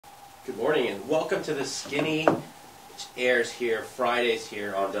Good morning and welcome to The Skinny, which airs here Fridays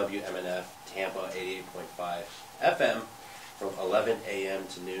here on WMNF Tampa 88.5 FM from 11 a.m.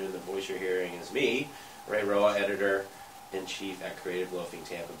 to noon. The voice you're hearing is me, Ray Roa, Editor-in-Chief at Creative Loafing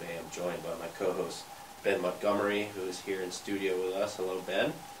Tampa Bay. I'm joined by my co-host Ben Montgomery, who is here in studio with us. Hello,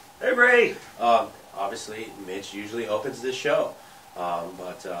 Ben. Hey, Ray. Obviously, Mitch usually opens this show,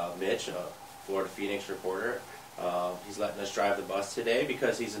 but Mitch, Florida Phoenix reporter, he's letting us drive the bus today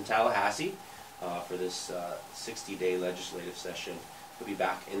because he's in Tallahassee for this 60-day legislative session. He'll be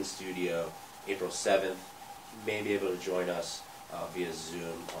back in studio April 7th. He may be able to join us via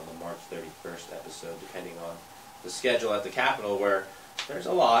Zoom on the March 31st episode, depending on the schedule at the Capitol, where there's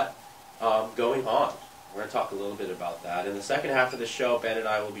a lot going on. We're going to talk a little bit about that. In the second half of the show, Ben and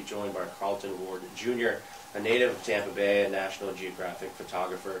I will be joined by Carlton Ward Jr., a native of Tampa Bay, a National Geographic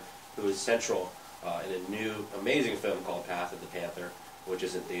photographer who is central in a new, amazing film called Path of the Panther, which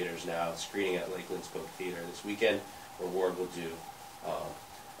is in theaters now, screening at Lakeland Spoke Theater this weekend, where Ward will do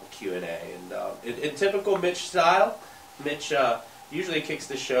a Q&A. And in typical Mitch style, Mitch usually kicks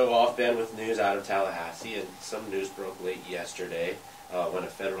the show off, Ben, with news out of Tallahassee, and some news broke late yesterday when a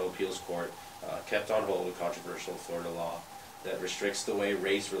federal appeals court kept on hold a controversial Florida law that restricts the way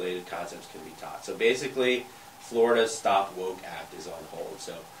race-related concepts can be taught. So basically, Florida's Stop Woke Act is on hold.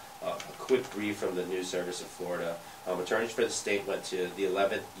 So a quick brief from the News Service of Florida. Attorneys for the state went to the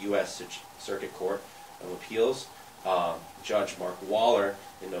 11th U.S. Circuit Court of Appeals. Judge Mark Waller,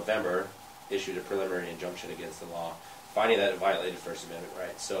 in November, issued a preliminary injunction against the law, finding that it violated First Amendment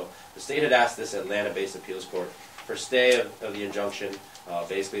rights. So the state had asked this Atlanta-based appeals court for stay of the injunction.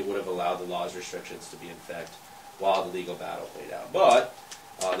 Basically, it would have allowed the law's restrictions to be in effect while the legal battle played out. But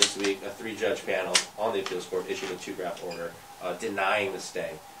this week, a three-judge panel on the appeals court issued a two-graph order denying the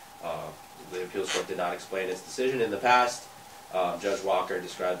stay. The appeals court did not explain its decision. In the past, Judge Walker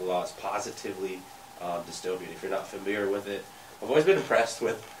described the law as positively dystopian. If you're not familiar with it, I've always been impressed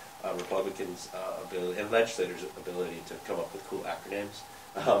with Republicans' ability and legislators' ability to come up with cool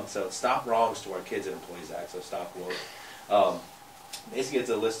acronyms. So Stop Wrongs to Our Kids and Employees Act, so Stop Woke. Basically, it's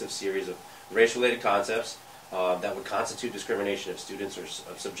a list of series of race-related concepts that would constitute discrimination if students are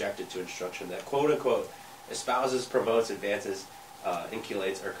subjected to instruction that, quote-unquote, espouses, promotes, advances,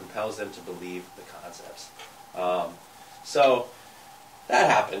 inculates, or compels them to believe the concepts. So that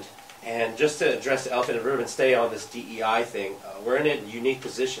happened. And just to address the elephant in the room and stay on this DEI thing, we're in a unique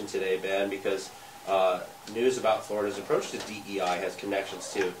position today, Ben, because news about Florida's approach to DEI has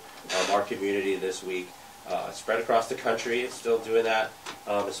connections to our community this week. Spread across the country, it's still doing that,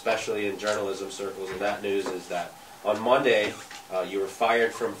 especially in journalism circles. And that news is that on Monday, you were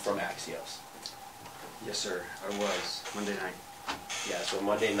fired from Axios. Yes, sir. I was. Monday night. Yeah, so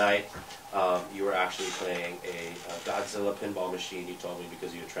Monday night, you were actually playing a Godzilla pinball machine, you told me,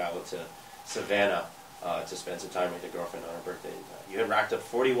 because you had traveled to Savannah to spend some time with your girlfriend on her birthday. You had racked up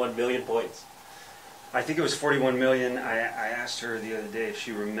 41 million points. I think it was 41 million. I asked her the other day if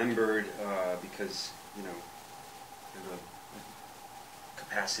she remembered, because, you know, I have a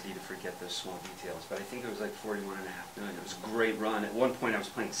capacity to forget those small details, but I think it was like 41.5 million. It was a great run. At one point I was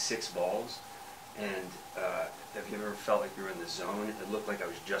playing 6 balls, and have you ever felt like you were in the zone? It looked like I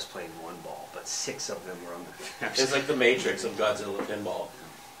was just playing 1 ball, but 6 of them were on the... It's like the Matrix of Godzilla pinball.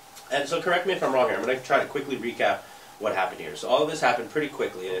 And so correct me if I'm wrong here. I'm going to try to quickly recap what happened here. So all of this happened pretty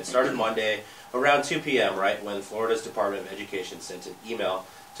quickly, and it started Monday around 2 p.m., right, when Florida's Department of Education sent an email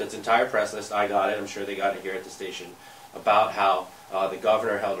to its entire press list. I got it. I'm sure they got it here at the station, about how the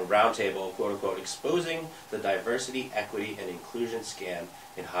governor held a roundtable, quote-unquote, exposing the diversity, equity, and inclusion scam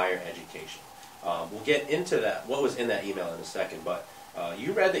in higher education. We'll get into that, what was in that email in a second, but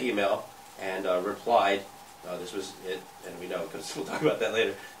you read the email and replied, this was it, and we know because we'll talk about that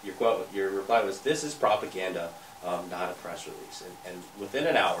later. Your reply was, "This is propaganda, not a press release." And within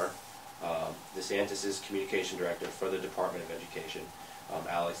an hour, DeSantis' communication director for the Department of Education,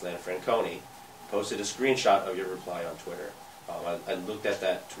 Alex Lanfranconi, posted a screenshot of your reply on Twitter. I looked at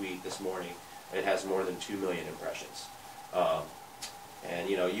that tweet this morning. It has more than 2 million impressions. And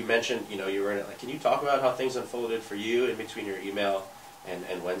you mentioned, you were in it. Like, can you talk about how things unfolded for you in between your email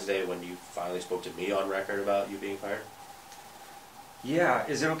and Wednesday when you finally spoke to me on record about you being fired? Yeah.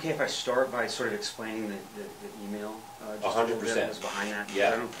 Is it okay if I start by sort of explaining the email? 100%. Was behind that? Yeah.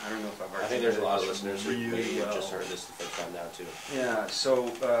 I don't know if I've. I think there's a lot of listeners who really just heard this the first time now too. Yeah.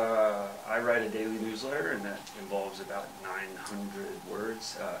 So I write a daily newsletter, and that involves about 900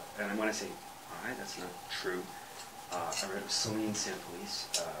 words. And when I say that's not true. I read with Celine Sanfelice,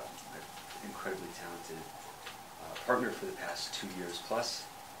 an incredibly talented partner for the past 2 years plus.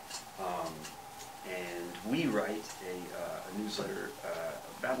 and we write a newsletter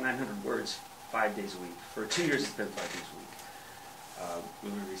about 900 words 5 days a week. For 2 years, it's been 5 days a week. We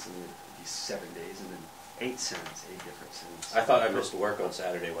were recently these 7 days, and then 8 different sins. I thought I missed work on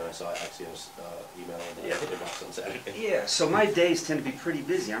Saturday when I saw Axios email and Yeah. inbox on Saturday. Yeah, so my days tend to be pretty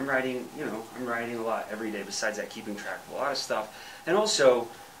busy. I'm writing a lot every day. Besides that, keeping track of a lot of stuff, and also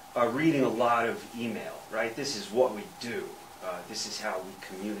reading a lot of email. Right, this is what we do. This is how we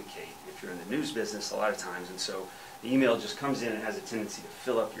communicate. If you're in the news business, a lot of times, and so the email just comes in and has a tendency to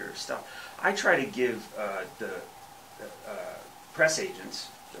fill up your stuff. I try to give the press agents,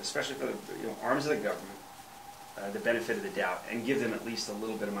 especially for the arms of the government, the benefit of the doubt, and give them at least a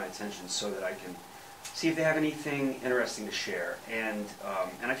little bit of my attention so that I can see if they have anything interesting to share. And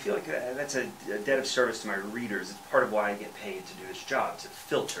I feel like that's a debt of service to my readers. It's part of why I get paid to do this job, to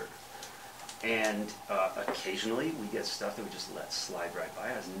filter. And occasionally we get stuff that we just let slide right by.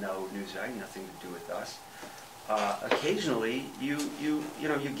 It has no news value, nothing to do with us. Occasionally you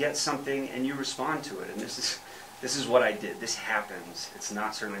get something and you respond to it, and this is what I did. This happens. It's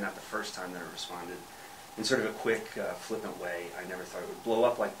certainly not the first time that I responded in sort of a quick, flippant way. I never thought it would blow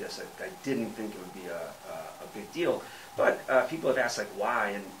up like this. I didn't think it would be a big deal. But people have asked, like, why,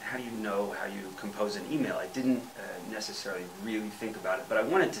 and how do you know how you compose an email? I didn't necessarily really think about it, but I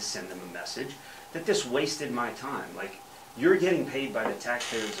wanted to send them a message that this wasted my time. Like, you're getting paid by the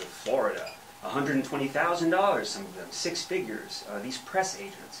taxpayers of Florida, $120,000, some of them, 6 figures. These press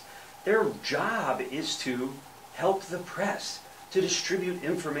agents, their job is to help the press, to distribute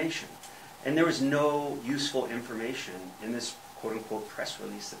information. And there was no useful information in this quote-unquote press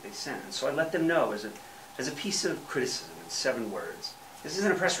release that they sent. And so I let them know as a piece of criticism in 7 words. This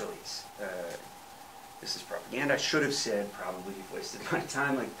isn't a press release. This is propaganda. I should have said, probably you've wasted my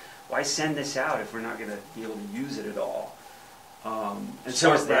time. Like, why send this out if we're not going to be able to use it at all? And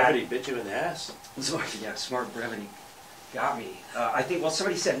so Smart brevity bit you in the ass. So, yeah, smart brevity got me. I think, well,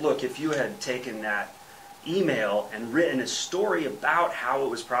 somebody said, look, if you had taken that email and written a story about how it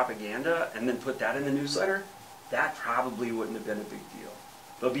was propaganda and then put that in the newsletter, that probably wouldn't have been a big deal.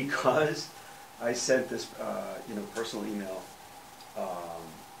 But because I sent this personal email,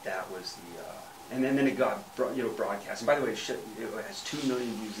 that was the and then it got broadcast. And by the way, it has 2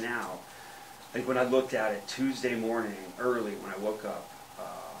 million views now. I think when I looked at it Tuesday morning early when I woke up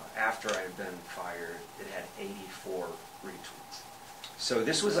after I had been fired, it had 84 retweets. So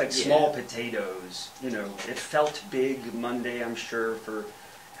this was like small potatoes. It felt big Monday, I'm sure, for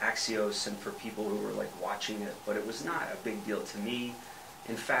Axios and for people who were like watching it, but it was not a big deal to me.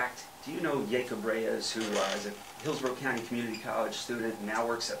 In fact, do you know Jacob Reyes, who is a Hillsborough County Community College student and now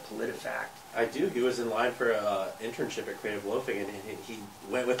works at PolitiFact? I do. He was in line for an internship at Creative Loafing, and he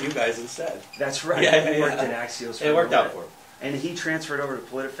went with you guys instead. That's right. Yeah, he worked at Axios. It worked out for him. And he transferred over to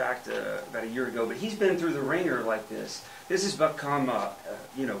PolitiFact about a year ago, but he's been through the ringer like this. This has become,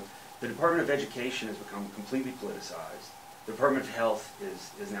 the Department of Education has become completely politicized. The Department of Health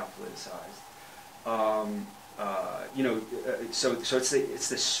is now politicized. So it's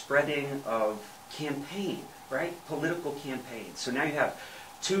the spreading of campaign, right? Political campaigns. So now you have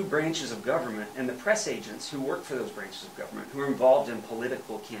 2 branches of government and the press agents who work for those branches of government who are involved in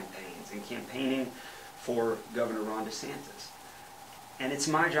political campaigns and campaigning for Governor Ron DeSantis. And it's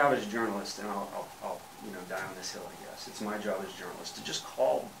my job as a journalist, and I'll die on this hill, I guess. It's my job as a journalist to just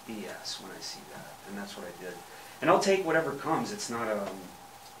call BS when I see that, and that's what I did. And I'll take whatever comes. It's not I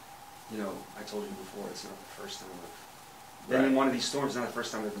told you before, it's not the first time I've been in one of these storms. It's not the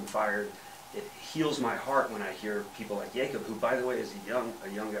first time I've been fired. It heals my heart when I hear people like Jacob, who, by the way, is a young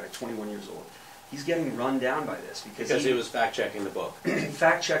guy, 21 years old. He's getting run down by this because he was fact-checking the book.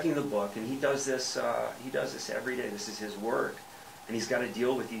 Fact-checking the book, and he does this every day. This is his work. And he's got to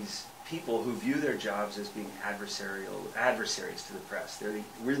deal with these people who view their jobs as being adversaries to the press.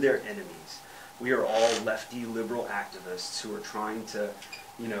 We're their enemies. We are all lefty liberal activists who are trying to,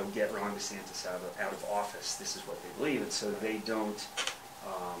 get Ron DeSantis out of office. This is what they believe, and so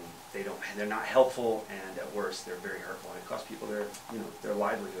they're not helpful, and at worst, they're very hurtful, and it costs people their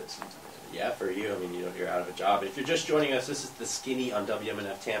livelihoods sometimes. Yeah, for you, you're out of a job. If you're just joining us, this is The Skinny on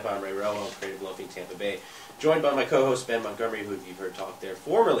WMNF Tampa. I'm Ray Romo, Creative Loafing Tampa Bay. Joined by my co-host, Ben Montgomery, who you've heard talk there,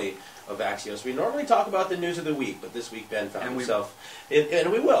 formerly of Axios. We normally talk about the news of the week, but this week Ben found himself,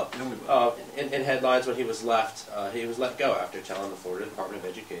 and we will, in headlines when he was let go after telling the Florida Department of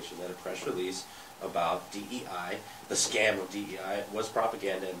Education that a press release about DEI, the scam of DEI, was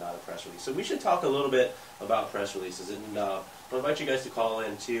propaganda and not a press release. So we should talk a little bit about press releases, and I'll invite you guys to call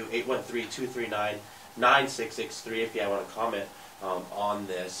in to 813-239-9663 if you want to comment on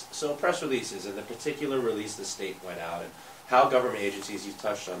this. So press releases, and the particular release the state went out and how government agencies, you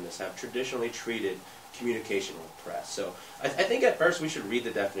touched on this, have traditionally treated communication with press. So I think at first we should read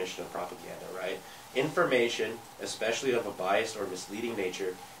the definition of propaganda, right? Information, especially of a biased or misleading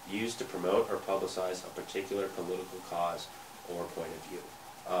nature, used to promote or publicize a particular political cause or point of view.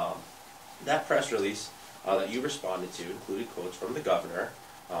 That press release that you responded to included quotes from the governor,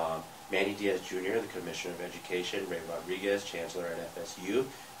 Manny Diaz Jr., the Commissioner of Education, Ray Rodriguez, Chancellor at FSU,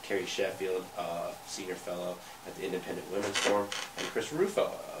 Carrie Sheffield, Senior Fellow at the Independent Women's Forum, and Chris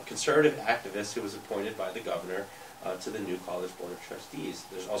Rufo, a conservative activist who was appointed by the governor to the new College Board of Trustees.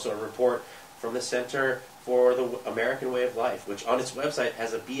 There's also a report from the Center for the American Way of Life, which on its website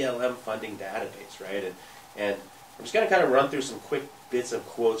has a BLM funding database, right? And I'm just going to kind of run through some quick bits of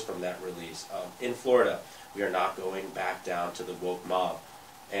quotes from that release. In Florida, we are not going back down to the woke mob,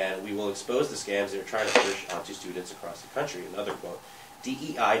 and we will expose the scams they're trying to push onto students across the country. Another quote,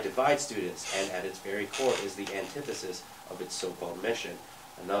 DEI divides students, and at its very core is the antithesis of its so-called mission.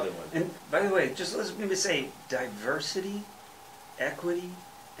 Another one. And by the way, just let me say, diversity, equity,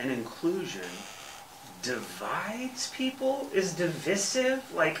 and inclusion divides people, is divisive.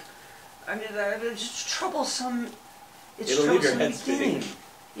 Like, I mean, it's just troublesome. It's It'll leave your troublesome head spinning. beginning.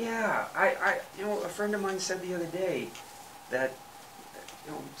 Yeah, you know, a friend of mine said the other day that,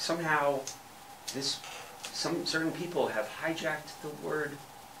 you know, somehow some certain people have hijacked the word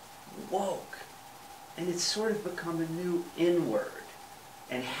woke, and it's sort of become a new N-word,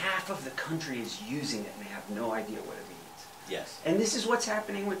 and half of the country is using it and they have no idea what it means. Yes. And this is what's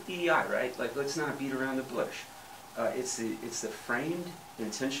happening with DEI, right? Like, let's not beat around the bush. It's the framed,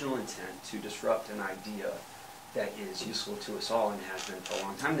 intentional intent to disrupt an idea that is useful to us all and has been for a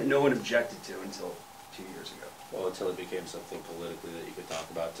long time, that no one objected to until 2 years ago. Well, until it became something politically that you could talk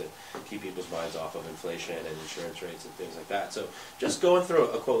about to keep people's minds off of inflation and insurance rates and things like that. So just going through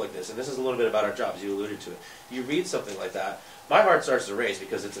a quote like this, and this is a little bit about our jobs, you alluded to it. You read something like that, my heart starts to race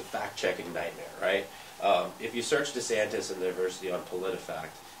because it's a fact-checking nightmare, right? If you search DeSantis and diversity on PolitiFact,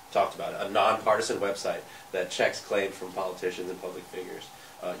 talked about it, a nonpartisan website that checks claims from politicians and public figures,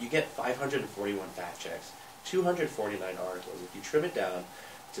 you get 541 fact checks, 249 articles. If you trim it down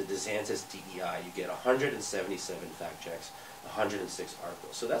to DeSantis DEI, you get 177 fact checks, 106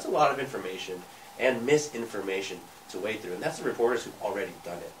 articles. So that's a lot of information and misinformation to wade through, and that's the reporters who've already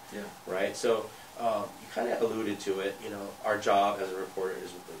done it. Yeah. Right? So you kind of alluded to it. You know, our job as a reporter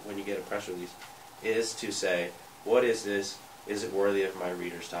is, when you get a press release, is to say, what is this? Is it worthy of my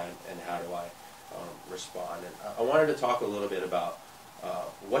reader's time, and how do I respond? And I wanted to talk a little bit about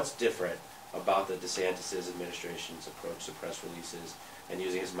what's different about the DeSantis administration's approach to press releases and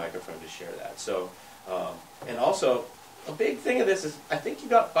using his microphone to share that. So, and also, a big thing of this is, I think he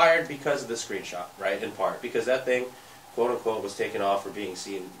got fired because of the screenshot, right, in part, because that thing, quote unquote, was taken off for being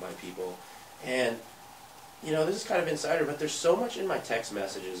seen by people. And, you know, this is kind of insider, but there's so much in my text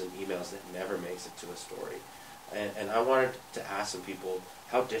messages and emails that never makes it to a story. And I wanted to ask some people,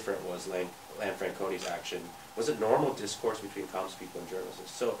 how different was Lanfrancone's action? Was it normal discourse between comms people and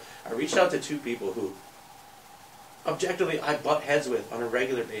journalists? So I reached out to two people who, objectively, I butt heads with on a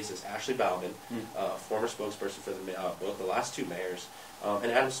regular basis. Ashley Bauman, former spokesperson for both the last two mayors,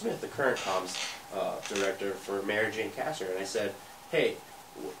 and Adam Smith, the current comms director for Mayor Jane Kasser. And I said, hey,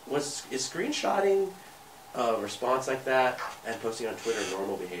 is screenshotting a response like that and posting on Twitter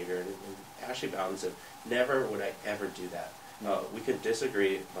normal behavior? And Ashley Bauman said, never would I ever do that. We could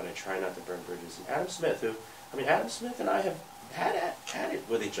disagree, but I try not to burn bridges. And Adam Smith, Adam Smith and I have had it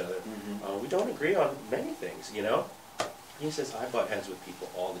with each other. We don't agree on many things, you know? He says, I butt heads with people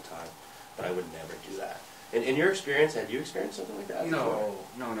all the time, but I would never do that. And in your experience, have you experienced something like that? No.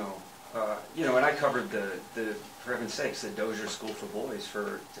 You know, and I covered the for heaven's sakes, the Dozier School for Boys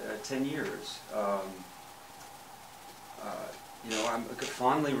for 10 years. You know, I'm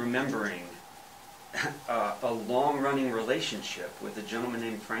fondly remembering a long-running relationship with a gentleman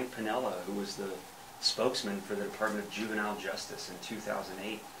named Frank Piniella, who was the spokesman for the Department of Juvenile Justice in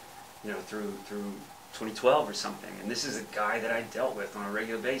 2008, you know, through 2012 or something. And this is a guy that I dealt with on a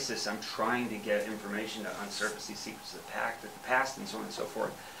regular basis. I'm trying to get information to unsurface these secrets of the past and so on and so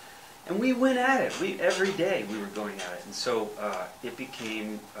forth. And we went at it. Every day we were going at it. And so it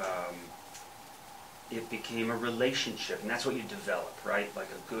became a relationship, and that's what you develop, right? Like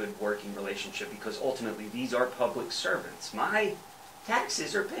a good working relationship, because ultimately these are public servants. My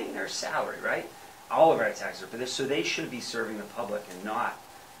taxes are paying their salary, right? All of our taxes are paying, so they should be serving the public and not,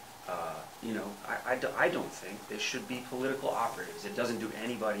 you know, I don't think they should be political operatives. It doesn't do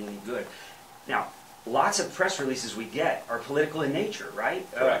anybody any good. Now, lots of press releases we get are political in nature, right?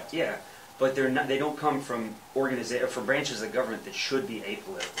 Correct. Yeah, but they're not. They don't come from branches of the government that should be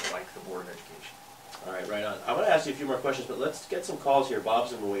apolitical, like the Board of Education. All right, right on. I want to ask you a few more questions, but let's get some calls here.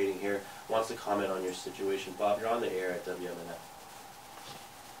 Bob's been waiting here, wants to comment on your situation. Bob, you're on the air at WMNF.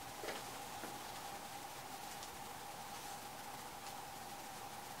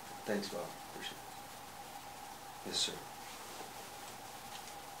 Thanks, Bob. Appreciate it. Yes, sir.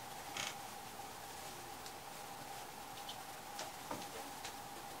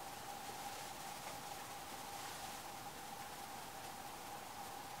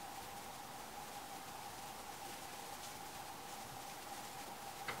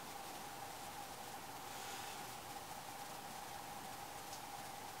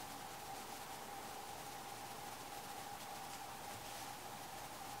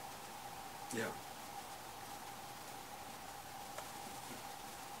 Yeah.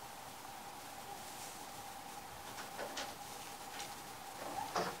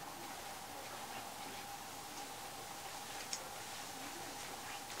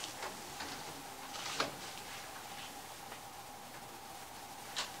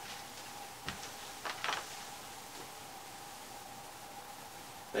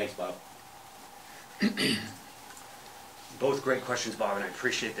 Thanks, Bob. Both great questions, Bob, and I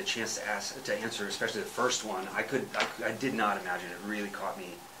appreciate the chance to answer, especially the first one. I did not imagine it. Really caught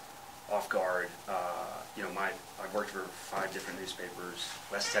me off guard. I've worked for 5 different newspapers: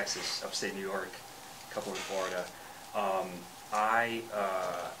 West Texas, upstate New York, a couple in Florida. I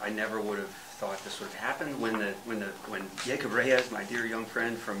never would have thought this would have happened when Jacob Reyes, my dear young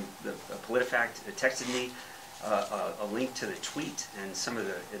friend from the PolitiFact, texted me a link to the tweet, and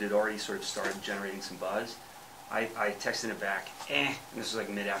it had already sort of started generating some buzz. I texted it back, and this was like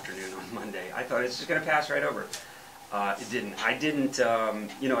mid-afternoon on Monday. I thought it's just going to pass right over. It didn't.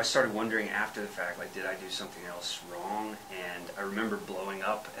 I started wondering after the fact, like, did I do something else wrong? And I remember blowing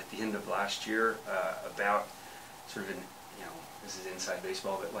up at the end of last year about sort of this is inside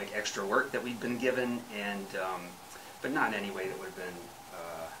baseball, but like extra work that we'd been given, and but not in any way that would have been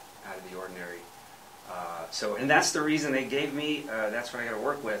out of the ordinary. And that's the reason they gave me, that's what I got to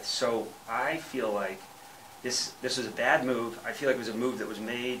work with. So I feel like this was a bad move. I feel like it was a move that was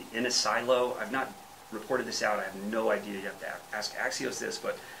made in a silo. I've not reported this out. I have no idea. You have to ask Axios this,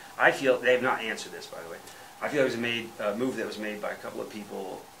 but I feel they have not answered this, by the way. I feel it was a move that was made by a couple of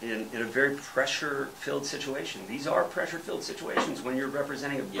people in a very pressure-filled situation. These are pressure-filled situations when you're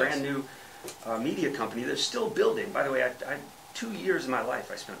representing a brand new media company that's still building. By the way, 2 years of my life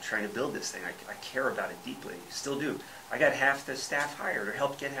I spent trying to build this thing. I care about it deeply. Still do. I got half the staff hired, or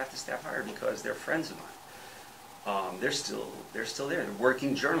helped get half the staff hired, because they're friends of mine. They're still there. They're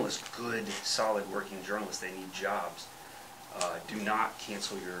working journalists, good, solid working journalists. They need jobs. Do not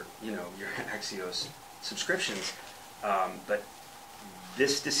cancel your Axios subscriptions. But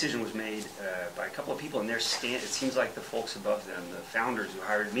this decision was made by a couple of people, and it seems like the folks above them, the founders who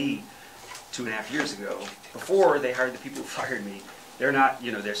hired me 2.5 years ago, before they hired the people who fired me, they're not,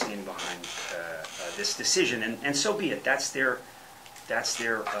 they're standing behind this decision, and so be it. That's their, they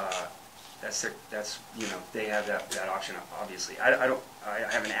have that option. Obviously, I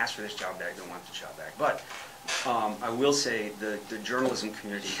haven't asked for this job back. Don't want the job back, but I will say the journalism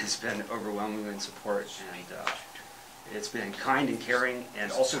community has been overwhelmingly in support, and it's been kind and caring,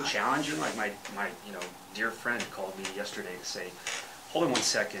 and also challenging. Like my dear friend called me yesterday to say, hold on one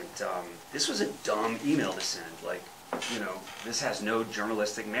second, this was a dumb email to send. Like, this has no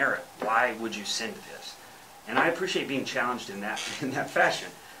journalistic merit. Why would you send this? And I appreciate being challenged in that fashion.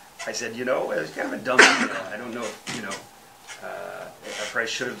 I said, it was kind of a dumb email. I don't know if, I probably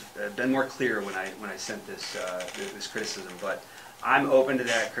should have been more clear when I sent this criticism, but I'm open to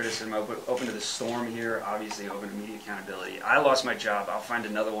that criticism. I'm open to the storm here, obviously open to media accountability. I lost my job. I'll find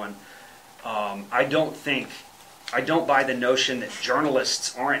another one. I don't buy the notion that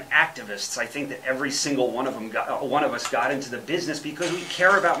journalists aren't activists. I think that every single one of us got into the business because we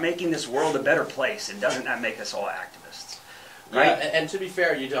care about making this world a better place, and doesn't that make us all activists? Right? Yeah, and to be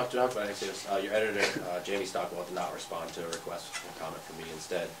fair, you don't talk about Axios. Your editor, Jamie Stockwell, did not respond to a request for comment from me.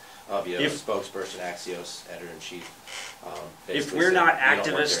 Instead, via spokesperson, Axios, editor-in-chief. If we're not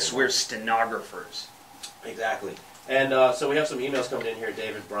activists, we're stenographers. Exactly. And so we have some emails coming in here.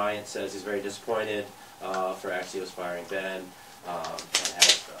 David Bryant says he's very disappointed for Axios firing Ben, and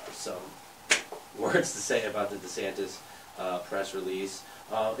has some words to say about the DeSantis press release.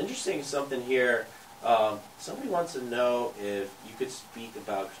 Interesting something here. Somebody wants to know if you could speak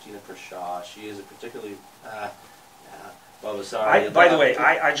about Christina Pershaw. She is a particularly well, sorry. By the way,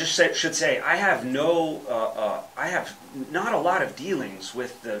 I just should say I have I have not a lot of dealings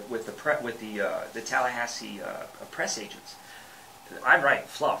with the Tallahassee press agents. I write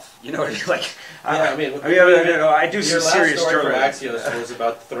fluff. You know what I mean? Like, I do some serious story for journalism. Axios was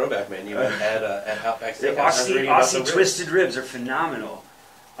about the throwback menu at Outback The Steakhouse. Aussie twisted ribs are phenomenal,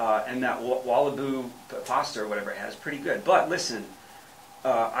 and that Wallaboo pasta or whatever it has, pretty good. But listen,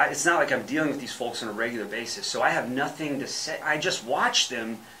 it's not like I'm dealing with these folks on a regular basis, so I have nothing to say. I just watch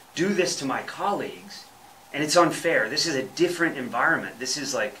them do this to my colleagues, and it's unfair. This is a different environment. This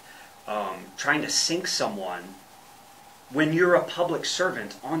is like trying to sink someone when you're a public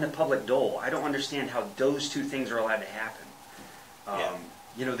servant on the public dole. I don't understand how those two things are allowed to happen.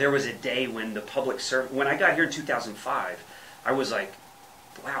 You know, there was a day when the public servant, when I got here in 2005, I was like,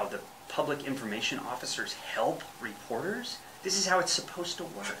 wow, the public information officers help reporters? This is how it's supposed to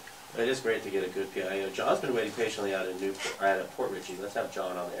work. It is great to get a good PI. You know, John's been waiting patiently out at Port Richey. Let's have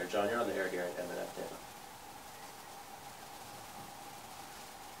John on the air. John, you're on the air here at WMNF Tampa.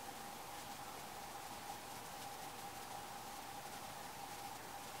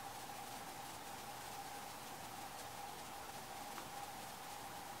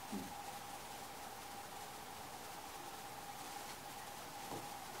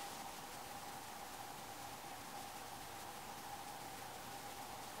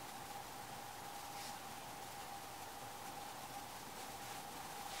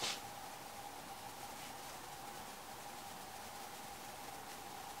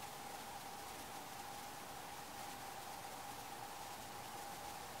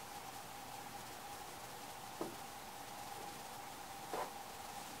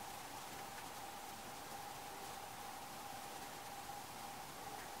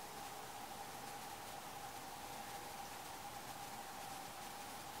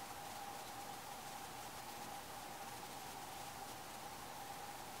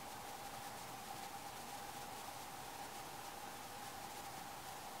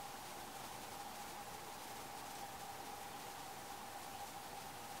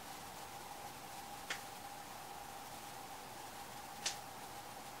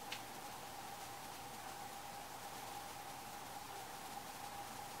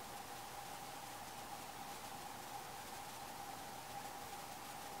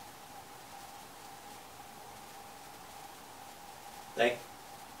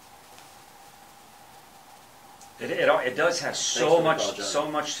 It does have so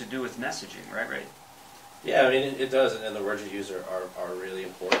much to do with messaging, right? Yeah, I mean, it does, and the words you use are really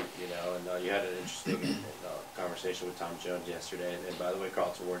important, you know, and you had an interesting conversation with Tom Jones yesterday, and by the way,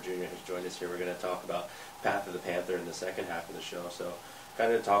 Carlton Ward Jr. has joined us here. We're going to talk about Path of the Panther in the second half of the show, so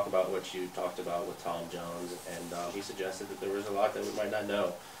kind of talk about what you talked about with Tom Jones, and he suggested that there was a lot that we might not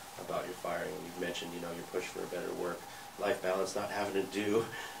know about your firing. You've mentioned, you know, your push for a better work-life balance, not having to do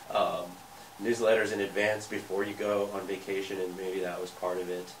newsletters in advance before you go on vacation, and maybe that was part of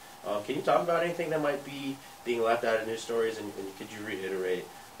it. Can you talk about anything that might be being left out of news stories, and could you reiterate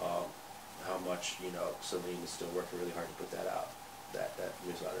how much, you know, Celine is still working really hard to put that out, that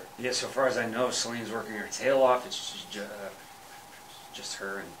newsletter? Yeah, so far as I know, Celine's working her tail off. It's just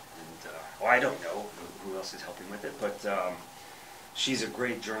her and well, I don't know who else is helping with it, but she's a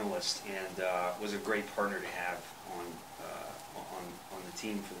great journalist and was a great partner to have on the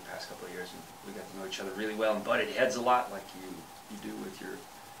team for the past couple of years, and we got to know each other really well and butted heads a lot, like you do with your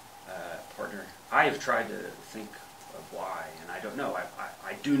partner. I have tried to think of why, and I don't know.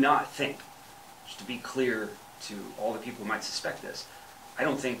 I do not think, just to be clear to all the people who might suspect this, I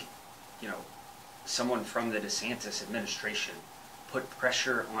don't think, you know, someone from the DeSantis administration put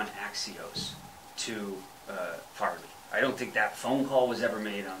pressure on Axios to fire me. I don't think that phone call was ever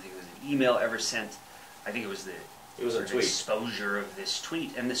made. I don't think there was an email ever sent. I think it was a tweet. Exposure of this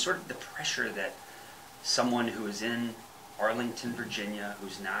tweet and the sort of the pressure that someone who is in Arlington, Virginia,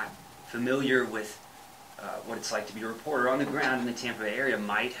 who's not familiar with what it's like to be a reporter on the ground in the Tampa Bay area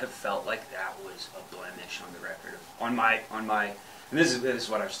might have felt like that was a blemish on the record. On my, and this is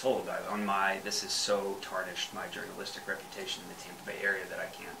what I was told about. This has so tarnished my journalistic reputation in the Tampa Bay area that I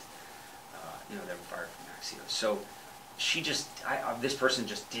can't, you know, that I'm fired from Axios. So this person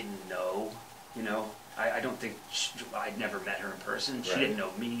just didn't know, you know. I don't think I'd never met her in person. She didn't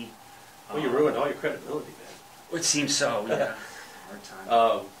know me. Well, you ruined all your credibility, man. It seems so. Yeah. Hard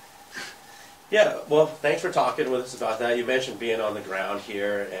time. Yeah, well, thanks for talking with us about that. You mentioned being on the ground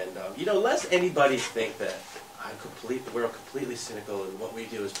here, and you know, lest anybody think that we're completely cynical and what we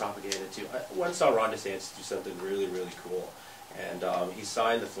do is propaganda too. I once saw Ron DeSantis do something really, really cool, and he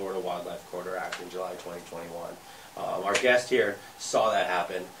signed the Florida Wildlife Corridor Act in July 2021. Our guest here saw that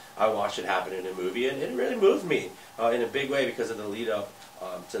happen. I watched it happen in a movie, and it really moved me in a big way because of the lead up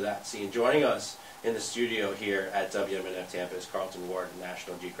to that scene. Joining us in the studio here at WMNF Tampa is Carlton Ward,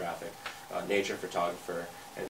 National Geographic nature photographer.